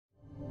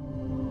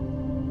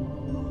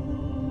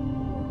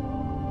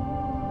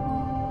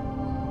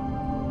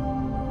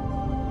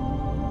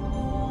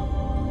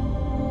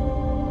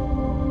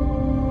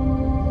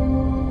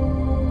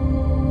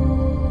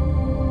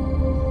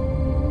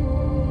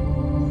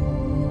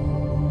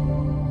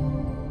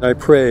I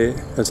pray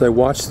as I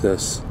watch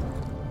this,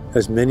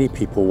 as many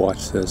people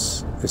watch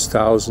this, as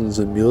thousands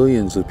and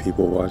millions of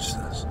people watch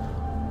this,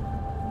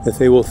 that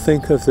they will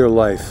think of their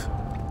life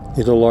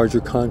in a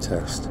larger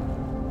context.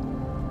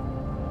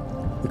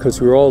 Because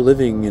we're all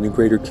living in a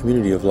greater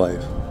community of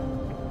life.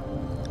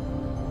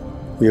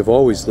 We have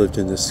always lived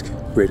in this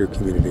greater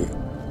community.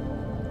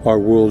 Our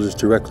world is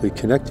directly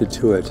connected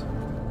to it,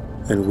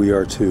 and we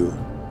are too,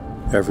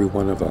 every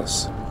one of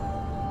us.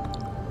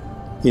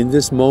 In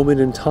this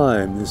moment in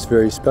time, this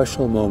very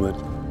special moment,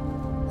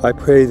 I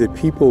pray that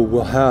people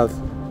will have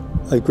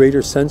a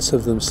greater sense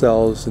of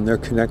themselves and their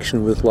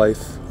connection with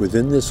life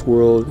within this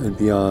world and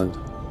beyond.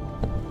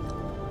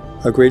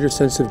 A greater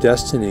sense of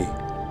destiny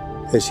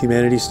as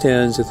humanity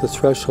stands at the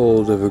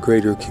threshold of a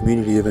greater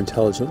community of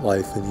intelligent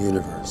life in the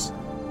universe.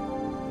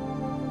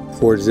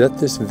 For it is at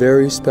this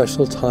very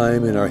special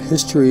time in our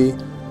history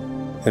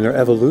and our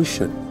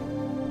evolution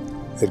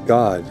that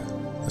God,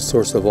 the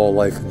source of all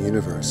life in the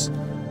universe,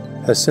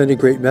 has sent a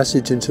great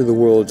message into the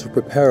world to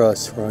prepare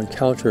us for our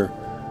encounter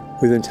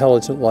with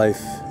intelligent life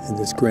in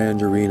this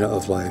grand arena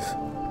of life.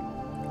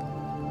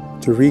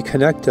 To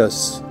reconnect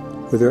us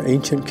with our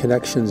ancient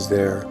connections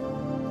there,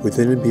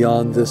 within and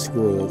beyond this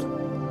world,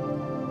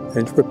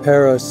 and to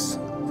prepare us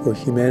for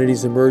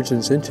humanity's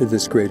emergence into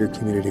this greater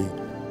community,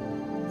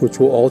 which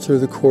will alter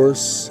the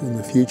course and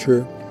the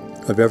future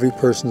of every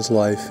person's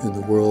life in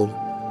the world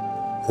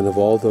and of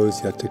all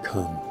those yet to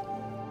come.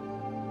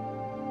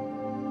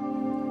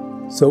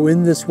 So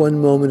in this one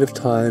moment of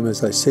time,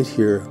 as I sit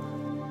here,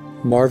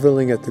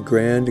 marveling at the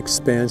grand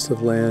expanse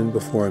of land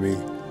before me,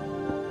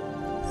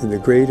 and the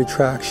great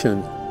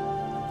attraction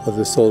of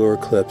the solar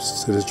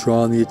eclipse that has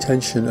drawn the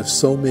attention of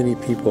so many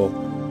people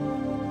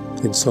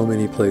in so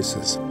many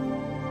places,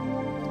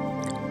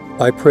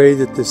 I pray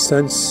that this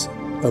sense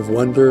of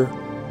wonder,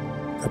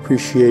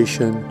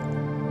 appreciation,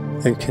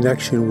 and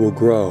connection will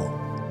grow,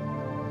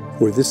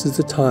 for this is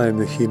the time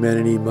that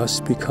humanity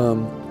must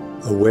become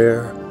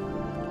aware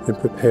and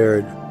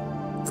prepared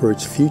for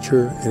its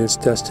future and its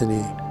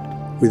destiny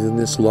within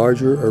this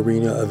larger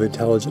arena of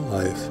intelligent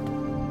life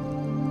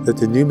that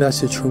the new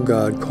message from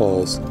God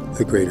calls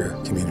the greater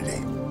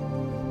community.